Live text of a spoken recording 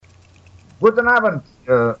Guten Abend,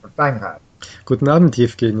 Reinhard. Guten Abend,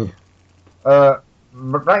 Evgeny.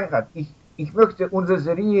 Reinhard, ich möchte unsere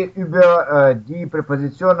Serie über die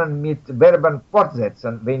Präpositionen mit Verben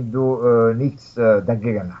fortsetzen, wenn du nichts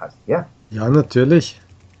dagegen hast, ja? Ja, natürlich.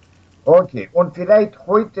 Okay, und vielleicht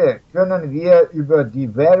heute können wir über die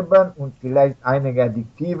Verben und vielleicht einige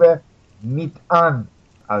Adjektive mit an,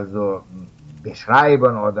 also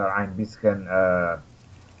beschreiben oder ein bisschen,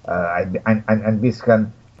 ein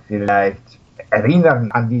bisschen vielleicht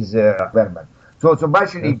erinnern an diese Verben. So zum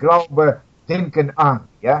Beispiel, Ja, ich glaube, denken an,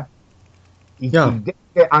 ja? ja, Ich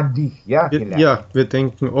denke an dich, ja, vielleicht. wir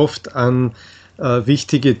denken oft an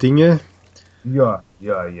wichtige Dinge Ja,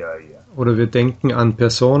 ja, ja, ja. oder wir denken an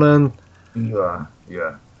Personen. Ja,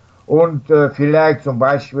 ja. Und vielleicht zum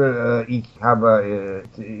Beispiel, ich habe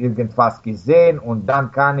irgendwas gesehen und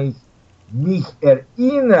dann kann ich mich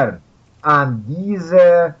erinnern an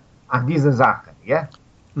diese Sachen, ja?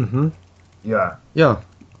 Mhm. Ja, Ja,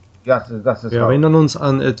 das ist wir auch. erinnern uns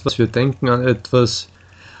an etwas, wir denken an etwas.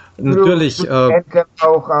 Wir Natürlich, denken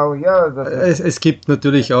auch, ja, das ist, es gibt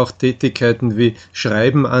natürlich auch Tätigkeiten wie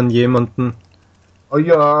Schreiben an jemanden, oh,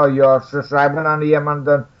 ja, ja, schreiben an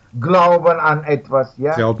jemanden, glauben an etwas,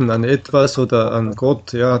 ja? Glauben an etwas oder an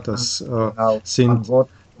Gott. Ja, das Genau, an sind Gott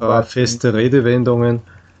zum Beispiel. feste Redewendungen.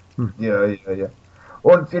 Hm. Ja, ja, ja.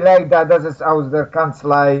 Und vielleicht, das ist aus der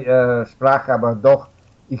Kanzlei Sprache, aber doch,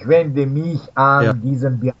 ich wende mich Ja, an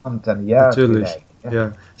diesen Beamten, ja, natürlich. vielleicht. Ja,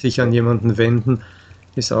 Ja, sich an ja, jemanden wenden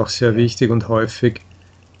ist auch sehr ja. wichtig und häufig.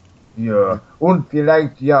 Ja. Und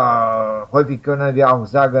vielleicht, ja, häufig können wir auch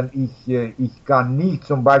sagen, ich kann mich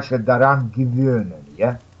zum Beispiel daran gewöhnen,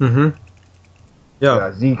 ja. Mhm. Ja,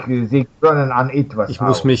 Ja, sich können an etwas ich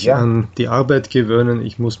muss auch, mich ja. an die Arbeit gewöhnen,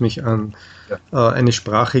 ich muss mich an Ja, eine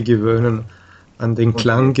Sprache gewöhnen, an den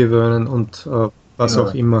Klang okay. gewöhnen und was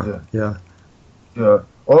auch Ja, immer. ja, Ja, ja.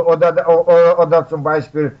 Oder zum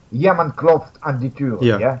Beispiel, jemand klopft an die Tür,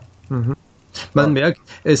 ja. ja. Mhm. Man Okay. merkt,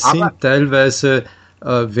 es Aber, sind teilweise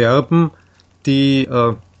Verben, die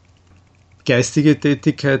geistige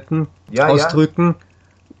Tätigkeiten ja, ja, ausdrücken,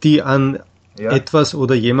 die an ja. etwas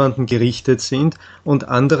oder jemanden gerichtet sind, und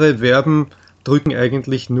andere Verben drücken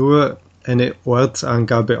eigentlich nur eine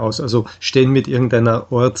Ortsangabe aus, also stehen mit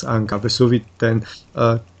irgendeiner Ortsangabe, so wie dein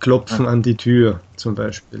Klopfen an die Tür zum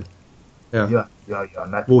Beispiel. Ja, Ja, ja, ja,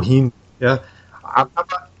 natürlich. wohin? Ja, Aber,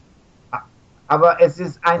 aber es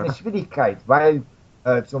ist eine Schwierigkeit, weil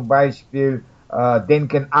zum Beispiel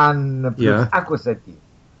denken an plus ja, Akkusativ.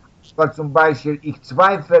 Aber zum Beispiel, ich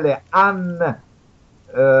zweifle an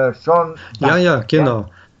schon ja, das, ja, ja? genau.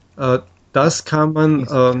 Äh, Das kann man Ich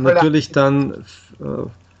zweifle natürlich dann,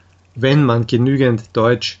 wenn man genügend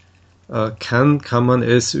Deutsch kann man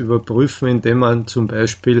es überprüfen, indem man zum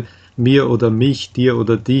Beispiel mir oder mich, dir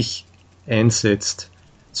oder dich einsetzt,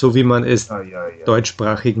 so wie man es ja, ja, ja.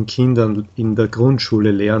 deutschsprachigen Kindern in der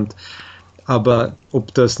Grundschule lernt. Aber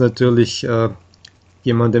ob das natürlich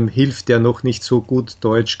jemandem hilft, der noch nicht so gut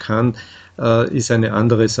Deutsch kann, ist eine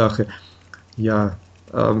andere Sache. Ja,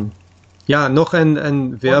 ähm, ja, noch ein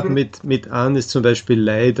Und Verb mit an ist zum Beispiel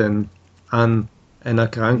leiden an einer ja,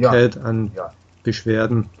 Krankheit, an ja,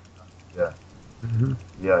 Beschwerden. ja, Mhm.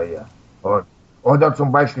 ja, ja. Und, oder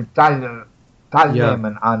zum Beispiel Ja,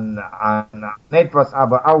 teilnehmen an etwas,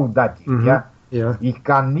 aber auch Dativ, mhm. ja. Ja, Ich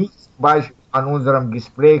kann nicht zum Beispiel an unserem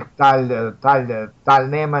Gespräch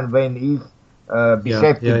teilnehmen, wenn ich ja,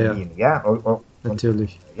 beschäftigt ja, bin, ja. Und,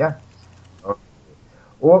 natürlich. ja. Okay.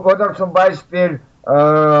 Oder zum Beispiel,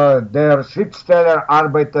 der Schriftsteller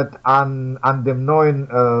arbeitet an dem Mhm.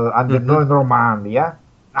 neuen Roman, ja.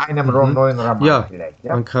 Einem Mhm. neuen Roman Ja, vielleicht,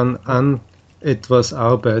 ja. man kann Mhm. an etwas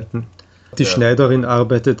arbeiten. Die Ja. Schneiderin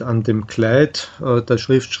arbeitet an dem Kleid, der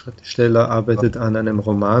Schriftsteller arbeitet an einem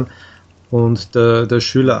Roman und der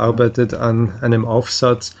Schüler Mhm. arbeitet an einem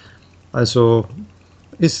Aufsatz. Also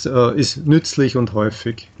ist nützlich und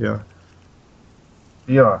häufig, ja.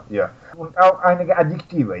 Ja, ja. Und auch einige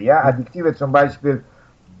Adjektive, ja. Mhm. Adjektive zum Beispiel,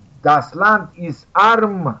 das Land ist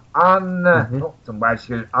arm an, Mhm. oh, zum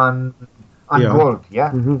Beispiel an Ja, Gold,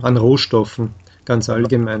 ja. mhm. An Rohstoffen, ganz An,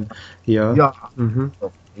 allgemein. Ja, ja, mhm. ja,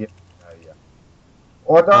 ja, ja.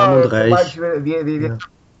 Arm und Oder zum reich. Beispiel, Ja.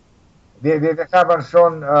 wir haben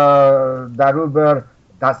schon darüber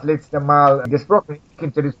das letzte Mal gesprochen. Ich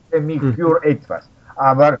interessiere mich Mhm. für etwas.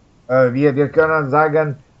 Aber wir können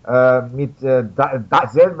sagen,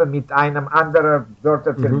 dasselbe mit einem anderen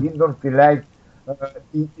Wörter Mhm. verbinden. Vielleicht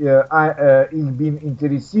ich bin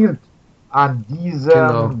interessiert an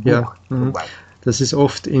Genau, diesem ja. Buch zum Mhm. Beispiel. Das ist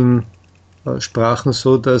oft in Sprachen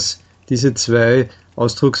so, dass diese zwei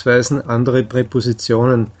Ausdrucksweisen andere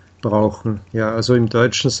Präpositionen brauchen. Ja, also im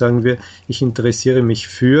Deutschen sagen wir, ich interessiere mich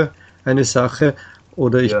für eine Sache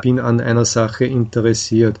oder ich bin an einer Sache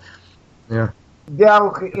interessiert. Ja, Ja,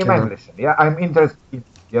 auch im genau. Englischen. Ja, I'm interested.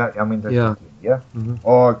 Ja, I'm interested Ja. in. Ja. Mhm.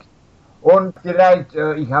 Okay. Und vielleicht,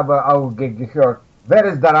 ich habe auch gehört, wer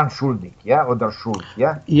ist daran schuldig? Ja, oder schuld?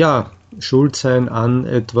 Ja. Ja, schuld sein an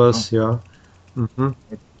etwas, ja. Mhm.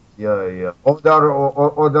 Ja, ja.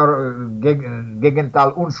 Oder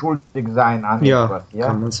Gegenteil unschuldig sein an Ja, etwas. Ja.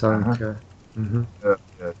 kann man sagen, Aha. klar. Mhm. Ja,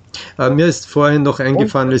 ja. Mir ist vorhin noch Und,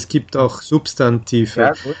 eingefallen, es gibt auch Substantive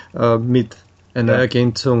ja, gut. mit einer Ja.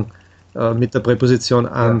 Ergänzung mit der Präposition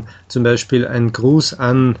Ja. an. Zum Beispiel ein Gruß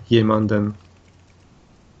an jemanden.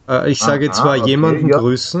 Ich sage zwar Aha, okay. jemanden Ja.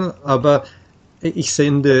 grüßen, aber ich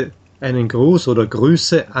sende einen Gruß oder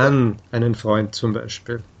Grüße Ja. an einen Freund zum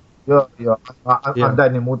Beispiel. Ja, ja. An Ja,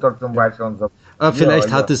 deine Mutter zum ja. Beispiel und so. Ja, Vielleicht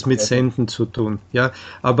ja. hat es mit Ja, Senden zu tun, ja.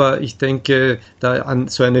 Aber ich denke da an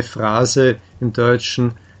so eine Phrase im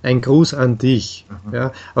Deutschen, ein Gruß an dich,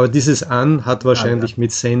 ja. Aber dieses an hat ja, ja. wahrscheinlich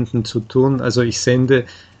mit Senden zu tun. Also ich sende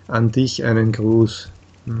an dich einen Gruß.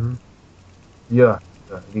 Mhm. Ja,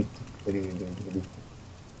 ja, richtig, richtig, richtig.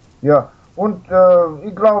 Ja, und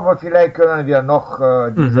ich glaube, vielleicht können wir noch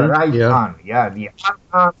diese Mhm. reich Ja, an, ja, die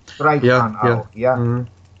an, reich ja, an ja. auch, ja. Mhm.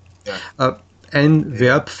 Ja, Ein ja.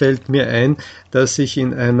 Verb fällt mir ein, das ich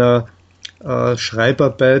in einer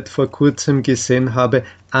Schreibarbeit vor kurzem gesehen habe,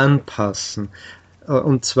 anpassen.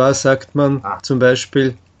 Und zwar sagt man Ah, zum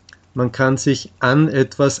Beispiel, man kann sich an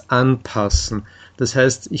etwas anpassen. Das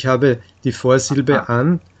heißt, ich habe die ah, Vorsilbe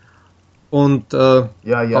an und ja,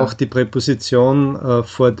 auch ja. die Präposition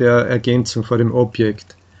vor der Ergänzung, vor dem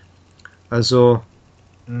Objekt. Also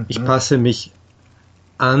ich Mhm. passe mich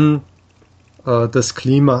an das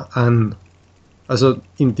Klima an. Also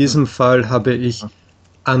in Mhm. diesem Fall habe ich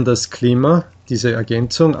an das Klima, diese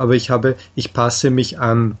Ergänzung, aber ich passe mich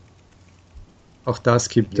an. Auch das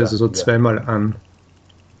gibt es, Ja, also ja. zweimal an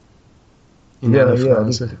in Ja, einer ja,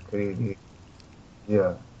 Phrase. richtig, richtig.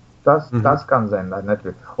 Ja, das Mhm. kann sein,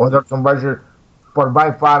 natürlich. Oder zum Beispiel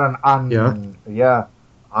vorbeifahren Ja, ja,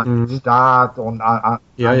 an mhm. Stadt und an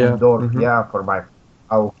Ja, einem ja, Dorf, mhm. ja,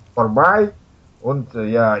 auch vorbei. Und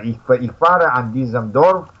ja, ich fahre an diesem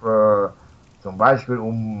Dorf zum Beispiel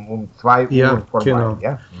um 2 Uhr Ja, vorbei, genau.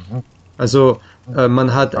 ja. Also man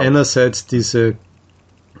Das hat ist auch. einerseits diese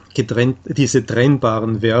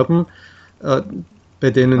trennbaren Verben, äh,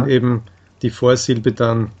 bei denen Aha. eben die Vorsilbe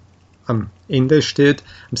dann am Ende steht,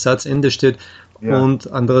 am Satzende steht, Ja,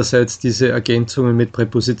 und andererseits diese Ergänzungen mit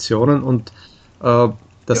Präpositionen, und äh, ja,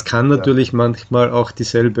 das kann ja, natürlich manchmal auch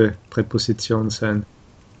dieselbe Präposition sein.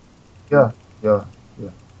 ja, ja, ja.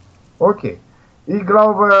 Okay. Ich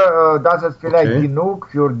glaube, das ist vielleicht Okay. genug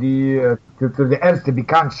für die erste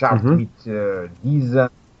Bekanntschaft Mhm. mit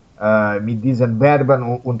diesen Verben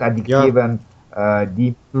und Ja. Adjektiven,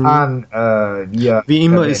 die Mhm. wir Wie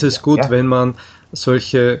immer ist es verwenden. gut, Ja? wenn man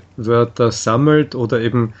solche Wörter sammelt oder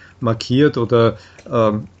eben markiert oder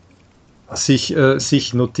ähm,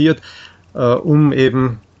 sich notiert, um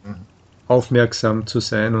eben Mhm. aufmerksam zu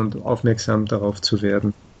sein und aufmerksam darauf zu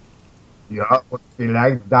werden. Ja, und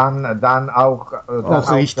vielleicht dann Auch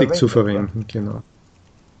auch richtig zu verwenden. Ja, verwenden, genau.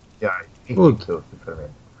 ja, richtig Gut, so zu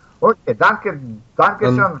verwenden. Okay, danke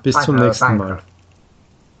dann schön, bis zum nächsten Mal. Seinfeld.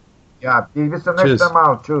 Ja, bis zum nächsten Tschüss.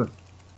 Mal. Tschüss.